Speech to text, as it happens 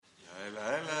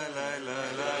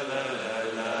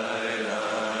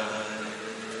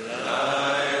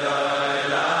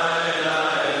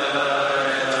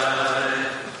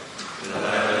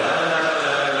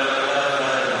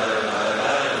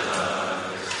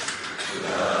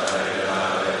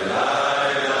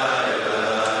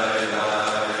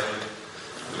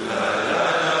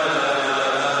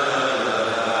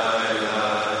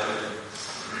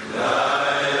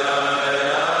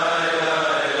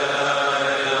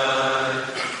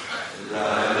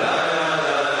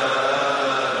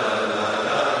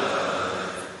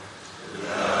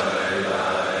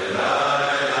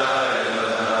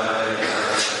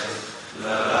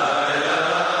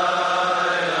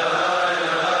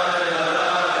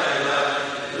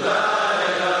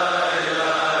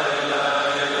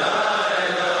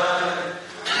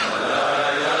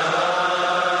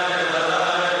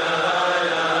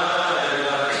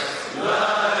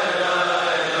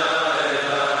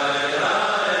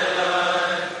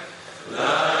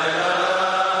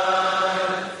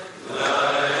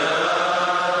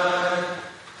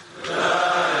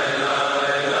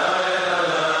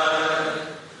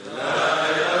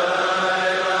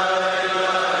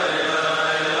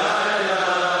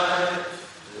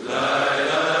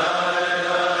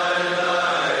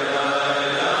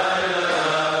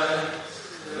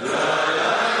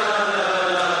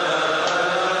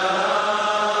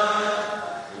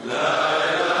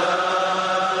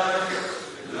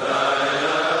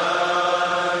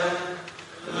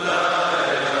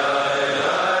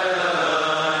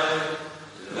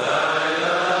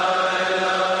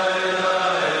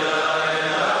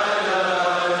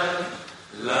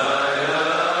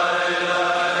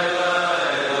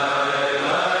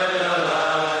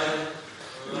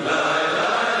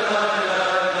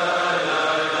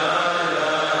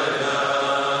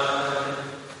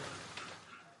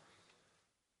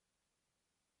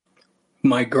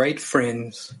My great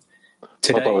friends.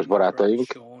 Hatalmas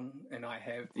barátaink,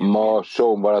 ma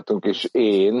Sean barátunk és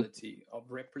én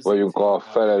vagyunk a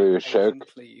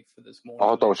felelősek a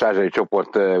hatalmas ázsiai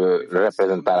csoport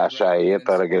reprezentálásáért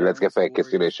a reggeli lecke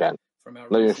felkészülésen.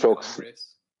 Nagyon sok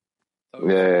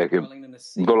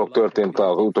dolog történt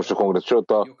az utolsó kongresszus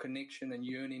óta.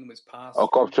 A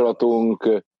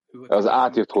kapcsolatunk az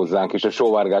átjött hozzánk, és a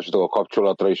sóvárgásotok a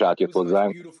kapcsolatra is átjött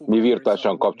hozzánk. Mi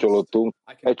virtuálisan kapcsolódtunk.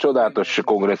 Egy csodálatos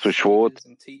kongresszus volt,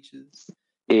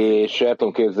 és el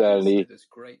tudom képzelni,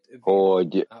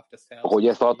 hogy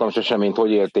ezt a hatalmas eseményt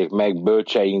hogy élték meg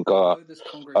bölcseink,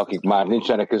 akik már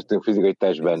nincsenek köztünk fizikai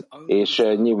testben. És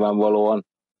nyilvánvalóan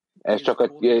ez csak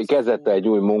a kezdete egy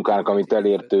új munkának, amit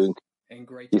elértünk,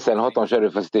 hiszen hatalmas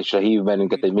erőfeszítésre hív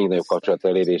bennünket egy még nagyobb kapcsolat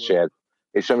eléréséhez.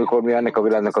 És amikor mi ennek a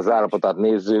világnak az állapotát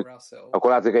nézzük, akkor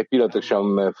látjuk, egy pillanatig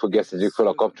sem függesztjük fel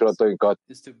a kapcsolatainkat,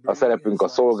 a szerepünk a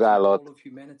szolgálat,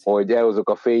 hogy elhozzuk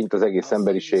a fényt az egész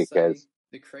emberiséghez.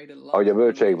 Ahogy a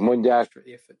bölcseik mondják,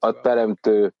 a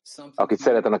teremtő, akit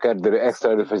szeretenek extra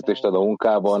erőfeszítést ad a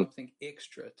munkában,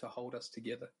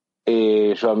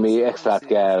 és ami extrát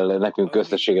kell nekünk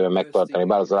összességében megtartani.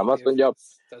 Bálazalám azt mondja,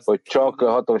 hogy csak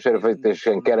hatalmas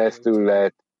erőfeszítésen keresztül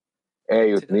lehet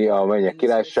eljutni a mennyek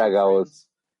királyságához.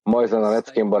 Ma ezen a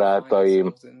leckén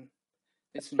barátaim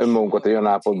önmagunkat egy olyan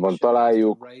állapotban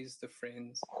találjuk,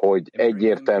 hogy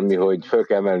egyértelmű, hogy föl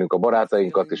kell emelnünk a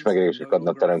barátainkat, és megelégésük adni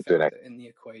a teremtőnek.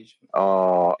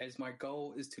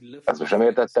 Ezt most nem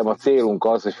értettem, a célunk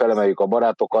az, hogy felemeljük a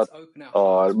barátokat,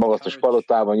 a magasztos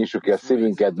palotában nyissuk ki a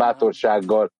szívünket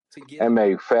bátorsággal,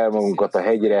 emeljük fel magunkat a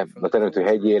hegyre, a teremtő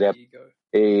hegyére,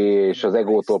 és az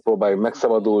egótól próbáljunk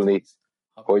megszabadulni,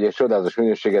 hogy egy csodálatos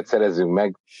minőséget szerezzünk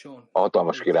meg a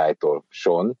hatalmas királytól.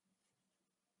 Sean.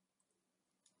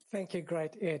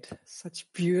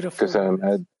 Köszönöm,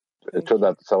 Ed,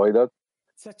 csodálatos szavaidat.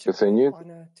 Köszönjük.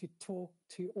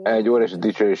 Egy óriási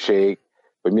dicsőség,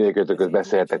 hogy mindenkitökhöz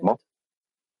beszélhetek ma.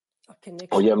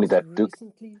 Ahogy említettük,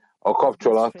 a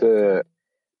kapcsolat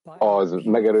az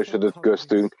megerősödött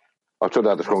köztünk a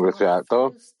csodálatos kongresszus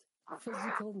által.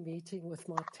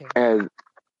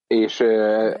 És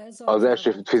az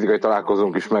első fizikai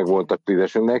találkozónk is megvolt a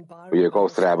tízesünknek, ugye ők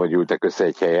Ausztriában gyűltek össze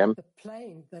egy helyen,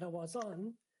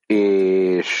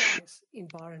 és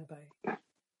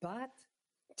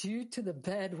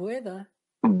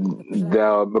de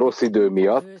a rossz idő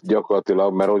miatt,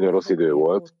 gyakorlatilag, mert olyan rossz idő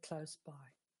volt,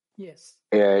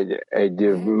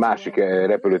 egy másik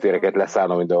repülőtéreket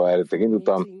leszállnom, mint ahol előtte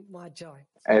indultam,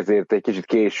 ezért egy kicsit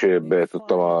később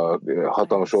tudtam a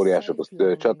hatalmas óriásokhoz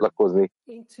csatlakozni,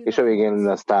 és a végén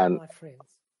aztán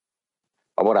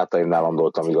a barátaimnál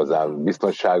landoltam igazán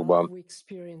biztonságban.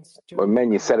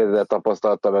 Mennyi szeretetet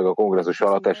tapasztalta meg a kongresszus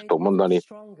alatt, ezt tudom mondani,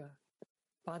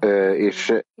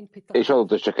 és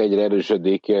azóta csak egyre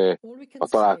erősödik a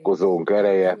találkozónk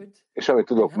ereje, és amit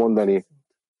tudok mondani,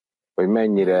 hogy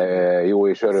mennyire jó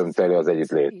és örömteli az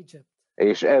együttlét.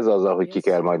 És ez az, hogy ki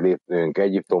kell majd lépnünk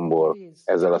Egyiptomból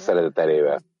ezzel a szeretet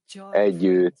erével.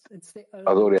 Együtt,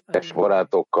 az óriás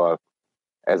barátokkal,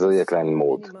 ez az egyetlen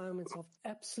mód.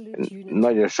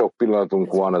 Nagyon sok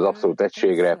pillanatunk van az abszolút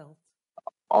egységre,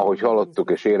 ahogy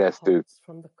hallottuk és éreztük,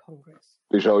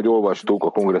 és ahogy olvastuk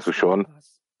a kongresszuson,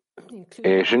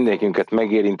 és mindenkünket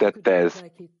megérintette ez,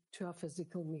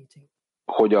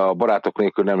 hogy a barátok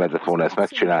nélkül nem lehetett volna ezt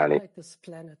megcsinálni.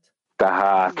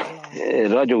 Tehát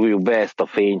ragyogjuk be ezt a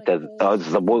fényt,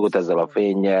 ezt a bolygót ezzel a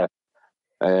fénnyel,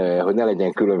 hogy ne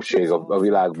legyen különbség a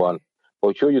világban.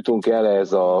 Hogy jutunk el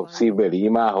ez a szívbeli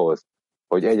imához,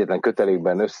 hogy egyetlen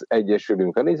kötelékben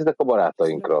egyesülünk. Nézzétek a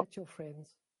barátainkra.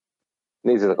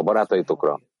 Nézzétek a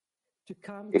barátaitokra.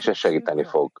 És ez segíteni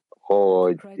fog,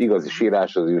 hogy igazi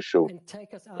síráshoz jussunk,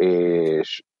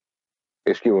 és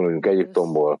kivonuljunk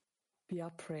Egyiptomból.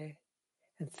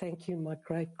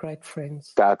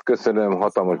 Tehát köszönöm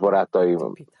hatalmas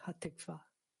barátaim,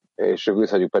 és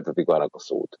visszaadjuk Petőfikvának a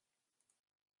szót.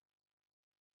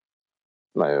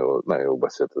 Nagyon jó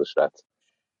beszélt ez a srác.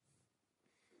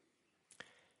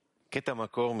 קטע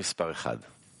מקור מספר 1.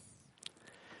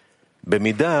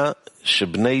 במידה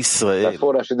שבני ישראל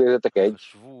חשבו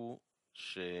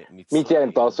mit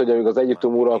jelent az, hogy amíg az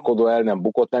Egyiptom uralkodó el nem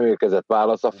bukott, nem érkezett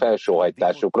válasz a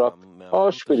felsóhajtásukra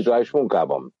a spirituális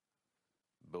munkában?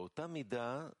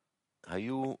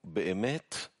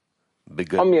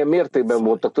 Amilyen mértékben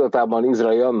voltak tudatában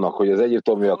Izrael annak, hogy az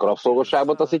egyiptomiak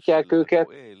rabszolgaságba taszítják őket,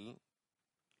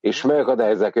 és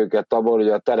megakadályozzák őket abból, hogy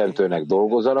a teremtőnek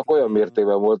dolgozzanak, olyan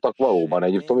mértékben voltak valóban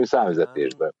egyiptomi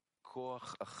számüzetésben.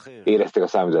 Érezték a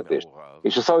számüzetést.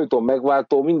 És a szavító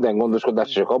megváltó minden gondoskodás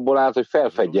csak abból állt, hogy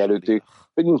felfedje előttük,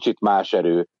 hogy nincs itt más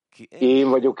erő. Én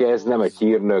vagyok ez, nem egy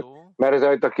hírnök, mert ez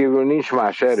rajta kívül nincs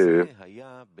más erő,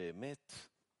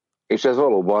 és ez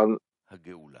valóban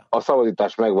a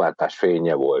szabadítás megváltás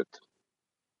fénye volt.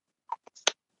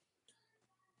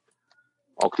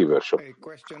 Active workshop. A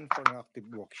question for an active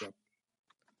workshop.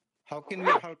 How can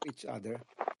we help each other?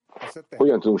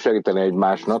 Hogyan tudunk segíteni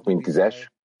egymásnak, mint 10-es,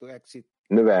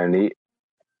 növelni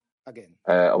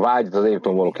a vágyat az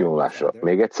Egyiptom való kivonulásra?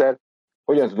 Még egyszer,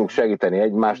 hogyan tudunk segíteni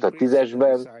egymást a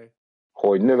 10-esben,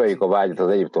 hogy növeljük a vágyat az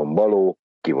Egyiptom való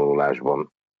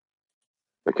kivonulásban,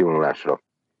 vagy kivonulásra?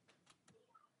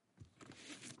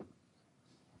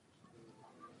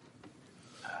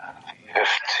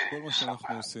 כל מה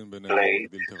שאנחנו עושים בינינו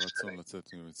מגדיל את הרצון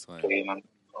לצאת ממצרים.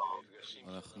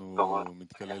 אנחנו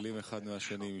מתקללים אחד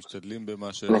מהשני, משתדלים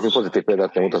במה ש... Nekünk pozitív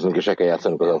példát kell mutatnunk, és el kell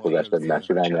játszanunk az alkozást egymás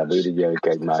irányába, irigyeljük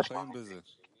egymást.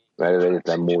 Mert ez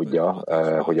egyetlen módja,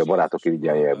 hogy a barátok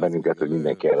irigyeljenek bennünket, hogy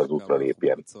mindenki erre az útra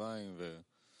lépjen.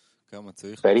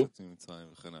 Feri?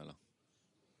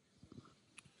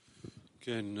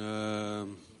 כן,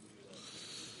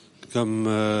 גם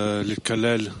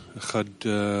להתקלל אחד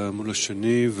מול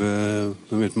השני,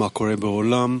 ובאמת מה קורה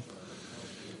בעולם,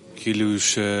 כאילו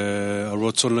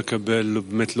שהרצון לקבל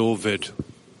באמת לא עובד.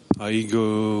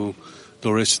 האגו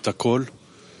דורס את הכל.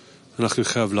 אנחנו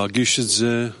חייב להרגיש את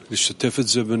זה, לשתף את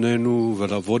זה בינינו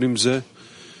ולעבוד עם זה,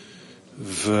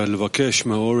 ולבקש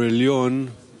מהאור העליון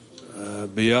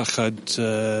ביחד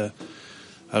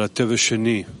על הטבע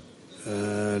שני,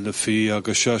 לפי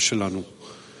ההגשה שלנו.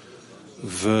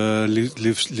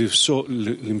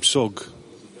 ולמסוג,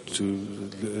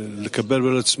 לקבל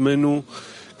על עצמנו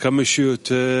כמה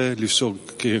שיותר,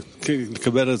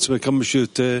 לקבל על עצמנו כמה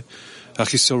שיותר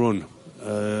החיסרון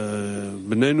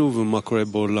בינינו ומה קורה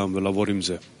בעולם, ולעבור עם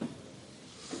זה.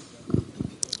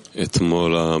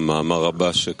 אתמול המאמר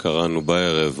הבא שקראנו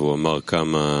בערב, הוא אמר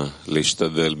כמה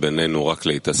להשתדל בינינו רק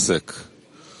להתעסק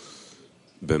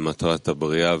במטרת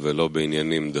הבריאה ולא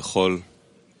בעניינים דחול.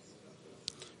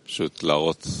 פשוט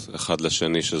להראות אחד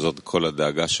לשני שזאת כל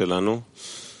הדאגה שלנו.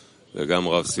 וגם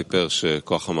רב סיפר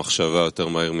שכוח המחשבה יותר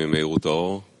מהיר ממהירות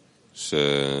האור,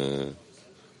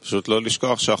 שפשוט לא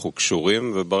לשכוח שאנחנו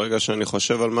קשורים, וברגע שאני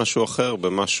חושב על משהו אחר,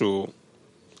 במשהו,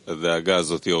 הדאגה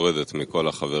הזאת יורדת מכל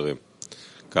החברים.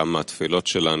 כמה התפילות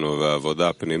שלנו והעבודה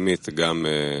הפנימית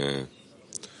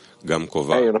גם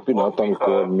קובעת. Eljön a pillanat,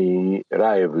 amikor mi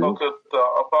rájövünk,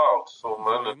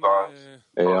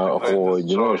 hogy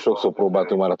nagyon sokszor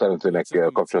próbáltunk már a teremtőnek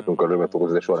kapcsolatunkkal örömet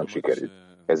okozni, de soha nem sikerült.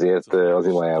 Ezért az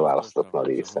ima elválasztatlan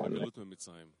részen.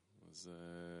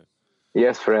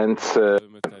 Yes, friends.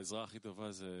 העזרה הכי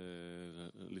טובה זה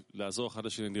לעזור אחד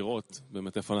לשני לראות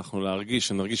באמת איפה אנחנו להרגיש,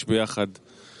 שנרגיש ביחד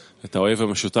את האוהב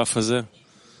המשותף הזה,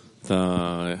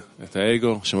 את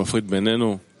האגו שמפריד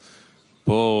בינינו,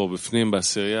 פה, בפנים,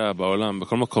 בעשירייה, בעולם,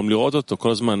 בכל מקום, לראות אותו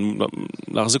כל הזמן,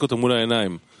 להחזיק אותו מול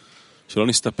העיניים, שלא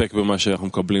נסתפק במה שאנחנו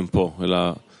מקבלים פה, אלא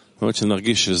באמת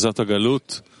שנרגיש שזאת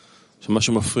הגלות,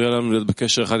 שמשהו מפריע לנו להיות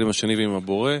בקשר אחד עם השני ועם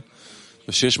הבורא,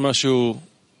 ושיש משהו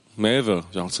מעבר,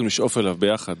 שאנחנו צריכים לשאוף אליו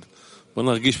ביחד. בואו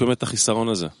נרגיש באמת את החיסרון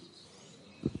הזה.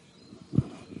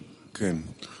 כן.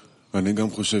 אני גם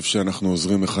חושב שאנחנו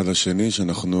עוזרים אחד לשני,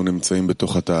 שאנחנו נמצאים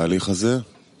בתוך התהליך הזה,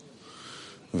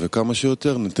 וכמה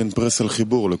שיותר ניתן פרס על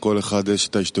חיבור, לכל אחד יש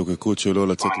את ההשתוקקות שלו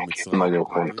לצאת ממצרים. Nagyon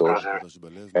fontos.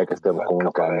 Elkezdtem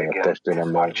kommunikálni a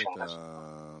testvéremmel.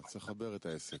 צריך לחבר את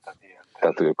העסק.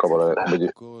 Tehát, hogy kabala, vagy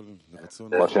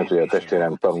azt jelenti, hogy a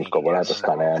testvérem tanult kabalát,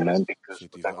 aztán elment.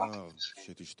 שתבער,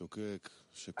 שתשתוקק,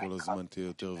 שכל הזמן תהיה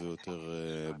יותר ויותר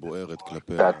בוערת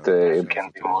כלפי Tehát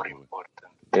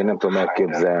én nem tudom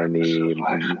elképzelni,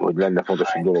 hogy lenne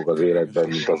fontosabb dolog az életben,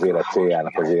 mint az élet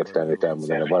céljának az értelmét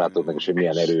elmondani a barátoknak, és hogy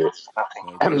milyen erő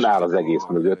áll az egész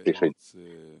mögött, és hogy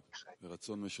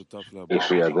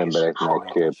az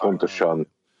embereknek pontosan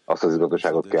azt az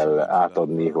izgatosságot kell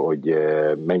átadni, hogy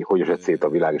hogy esett szét a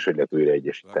világ, és hogy lehet újra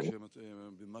egyesíteni.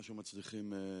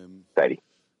 Teri.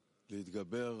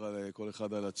 להתגבר על כל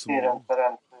אחד על עצמו,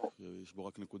 יש בו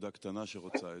רק נקודה קטנה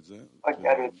שרוצה את זה,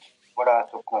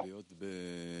 להיות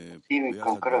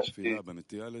ביחד בתפילה,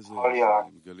 בנטייה לזה,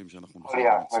 מגלים שאנחנו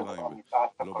בכלל במצרים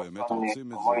ולא באמת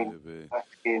רוצים את זה,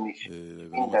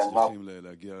 ולא מצליחים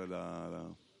להגיע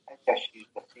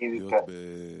להיות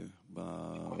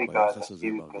ביחס הזה,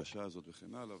 בהרגשה הזאת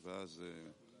וכן הלאה, ואז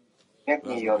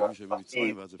מגלים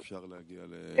שבמצרים, ואז אפשר להגיע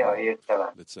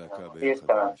לצעקה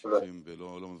ביחד, ממשיכים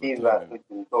ולא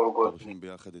מוותרים, דורשים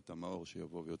ביחד את המאור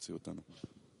שיבוא ויוציא אותנו.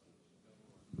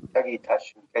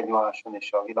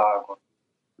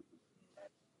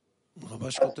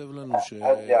 רבש כותב לנו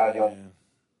שרק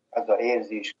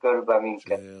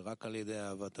על ידי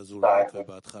אהבת הזולת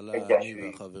ובהתחלה אני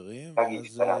והחברים,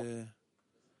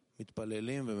 אז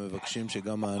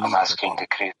I'm asking the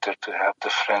Creator to help the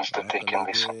friends that they can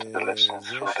listen to the lessons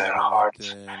through their hearts,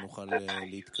 that they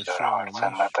use their hearts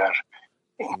and not their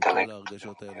intellect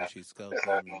to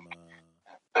learning,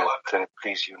 but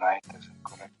please unite us and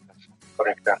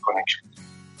correct our connections.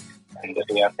 And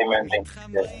we are demanding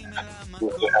you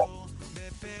to help.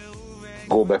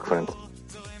 Go back, friends.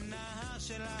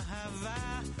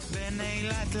 בין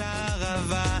אילת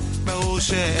לערבה, ברור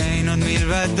שאין עוד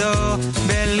מלבדו,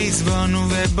 בליסבון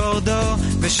ובבורדו,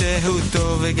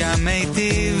 ושהותו וגם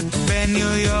מיטיב,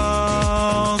 בניו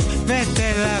יורק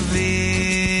ותל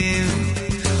אביב.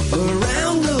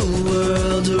 Around the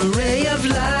world a ray of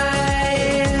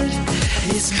light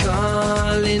is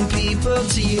calling people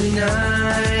to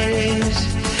unite,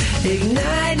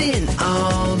 igniting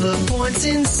all the points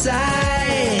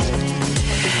inside.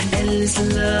 Endless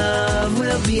love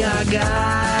will be our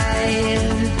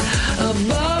guide,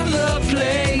 above the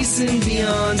place and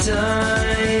beyond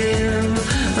time.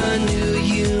 A new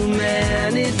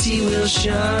humanity will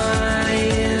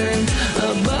shine,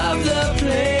 above the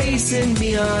place and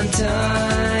beyond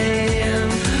time.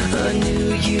 A new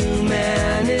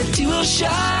humanity will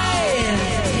shine.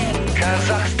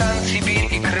 Казахстан, Сибирь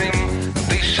и Крым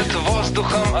дышат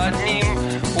воздухом одним,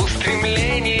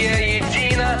 устремление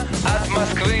едино от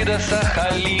Москвы до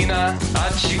Сахалина,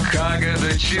 от Чикаго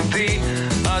до Читы,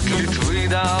 от Литвы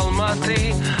до Алматы,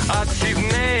 от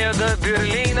Сиднея до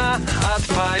Берлина, от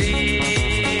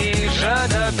Парижа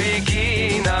до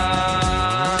Пекина.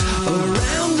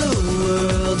 Around the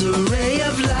world a ray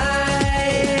of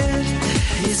light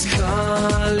is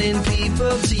calling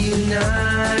people to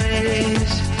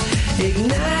unite,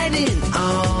 igniting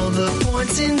all the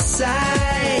points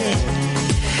inside.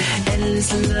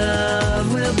 Endless love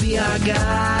will be our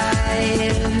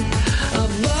guide,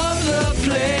 above the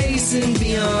place and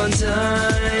beyond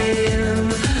time.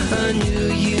 A new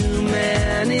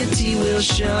humanity will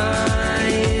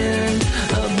shine,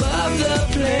 above the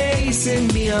place and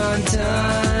beyond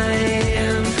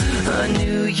time. A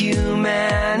new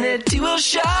humanity will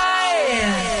shine.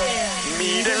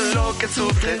 Miren lo que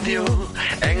sucedió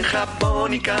en Japón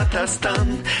y Kazajstán,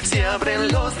 se abren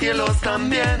los cielos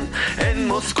también en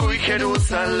Moscú y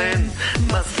Jerusalén.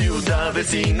 Más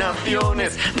ciudades y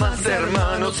naciones, más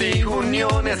hermanos y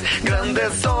uniones,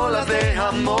 grandes olas de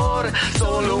amor,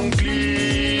 solo un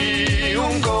clic,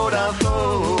 un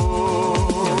corazón.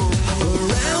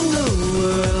 Around the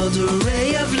world a ray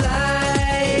of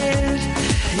light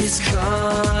is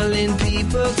calling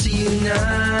people to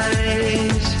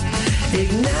unite,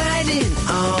 igniting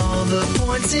all the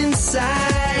points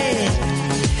inside.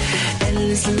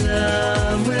 Endless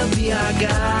love will be our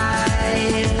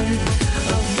guide,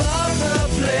 above the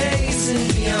place and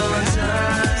beyond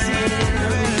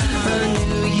time. A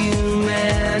new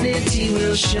humanity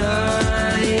will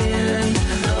shine,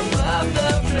 above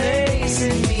the place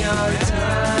and beyond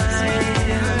time.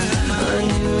 A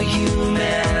new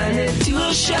humanity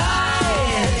will shine.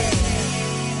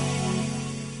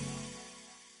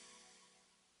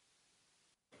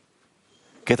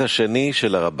 קטע שני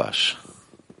של הרבש.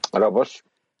 Rabos.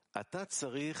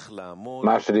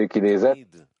 Második idézet.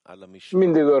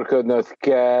 Mindig örködnöd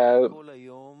kell,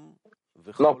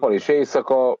 nappal és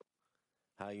éjszaka,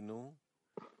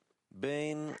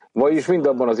 vagyis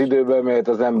mindabban az időben, melyet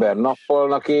az ember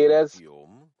nappalnak érez,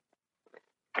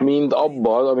 mind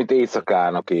abban, amit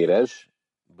éjszakának érez.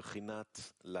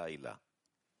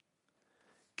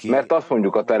 Mert azt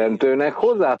mondjuk a Teremtőnek,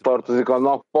 hozzátartozik a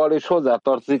nappal, és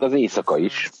hozzátartozik az éjszaka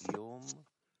is.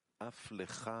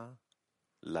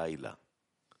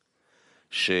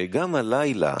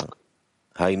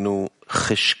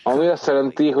 Ami azt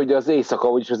jelenti, hogy az éjszaka,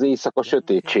 vagyis az éjszaka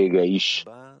sötétsége is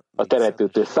a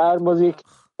Teremtőtől származik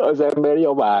az ember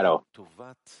javára.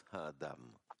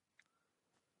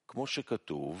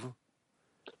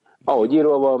 Ahogy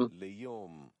írva van,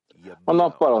 a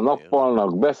nappal a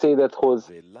nappalnak beszédet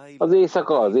hoz, az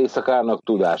éjszaka az éjszakának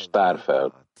tudást tár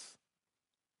fel.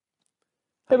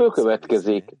 Ebből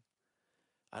következik,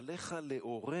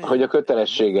 hogy a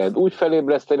kötelességed úgy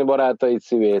felébreszteni barátaid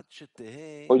szívét,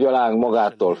 hogy a láng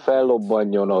magától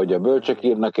fellobbanjon, ahogy a bölcsek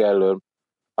írnak elől,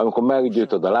 amikor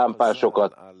meggyújtod a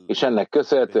lámpásokat, és ennek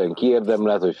köszönhetően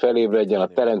kiérdemled, hogy felébredjen a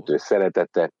Teremtő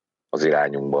szeretete az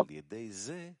irányunkba.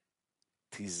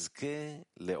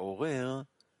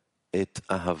 את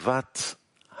אהבת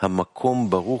המקום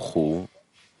ברוך הוא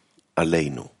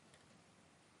עלינו.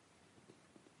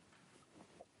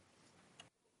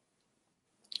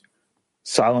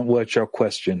 Silent workshop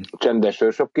question. Csendes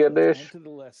workshop kérdés.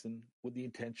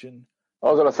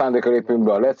 Azzal a szándékkal lépünk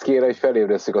be a leckére, és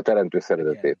felébresszük a Teremtő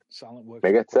szeretetét.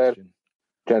 Még egyszer.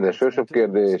 Csendes workshop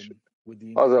kérdés.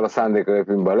 Azzal a szándékkal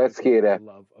lépünk be a leckére,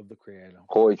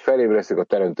 hogy felébresztjük a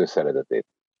teremtő szeretetét.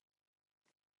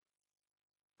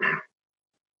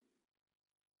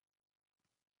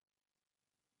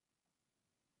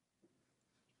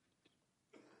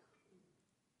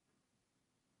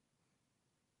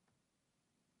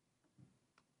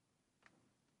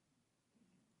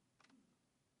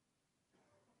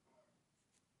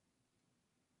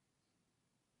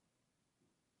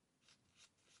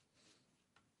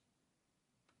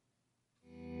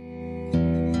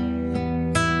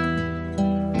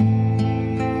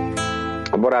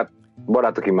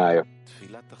 Barátok imája.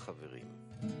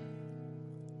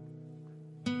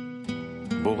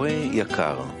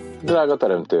 Drága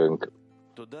teremtőnk,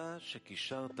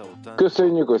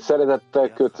 köszönjük, hogy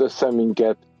szeretettel kötsz össze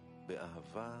minket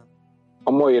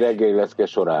a mai reggeli lecke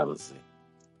során.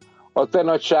 A te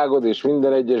nagyságod és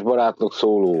minden egyes barátnak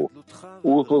szóló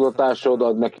útmutatásod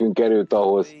ad nekünk erőt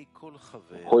ahhoz,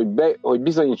 hogy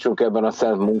bizonyítsunk ebben a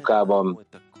szent munkában,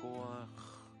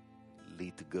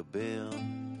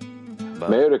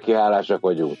 mert örökké hálásak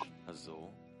vagyunk.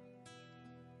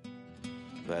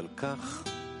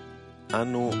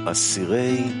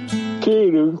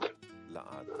 Kérünk,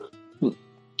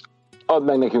 add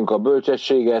meg nekünk a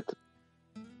bölcsességet,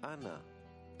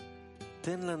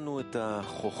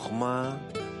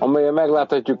 amelyen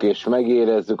megláthatjuk és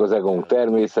megérezzük az egónk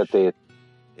természetét,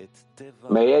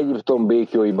 mely Egyiptom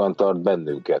békjóiban tart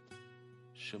bennünket.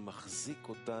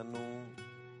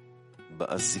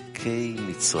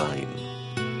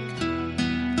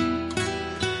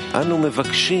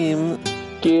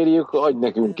 Kérjük, adj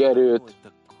nekünk erőt,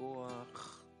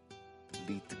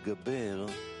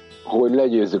 hogy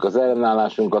legyőzzük az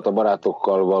ellenállásunkat a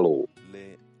barátokkal való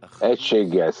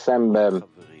egységgel szemben.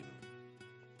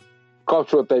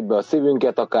 Kapcsolt egybe a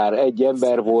szívünket, akár egy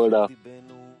ember volna,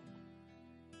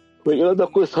 hogy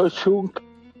adakozhassunk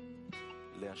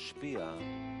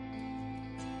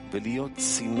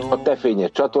a te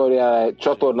fényed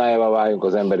csatornájává váljunk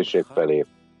az emberiség felé.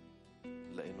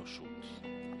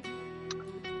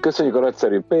 Köszönjük a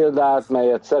nagyszerű példát,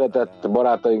 melyet szeretett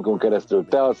barátainkon keresztül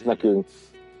te adsz nekünk,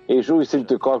 és új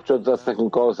szintű kapcsolatot adsz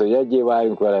nekünk ahhoz, hogy egyé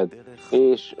váljunk veled,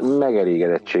 és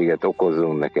megelégedettséget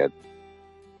okozzunk neked.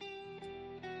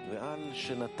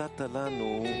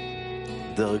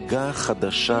 דרגה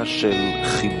חדשה של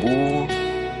חיבור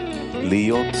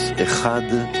להיות אחד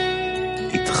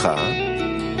איתך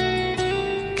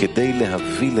כדי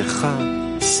להביא לך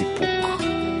סיפוק.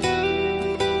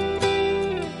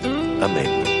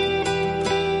 אמן.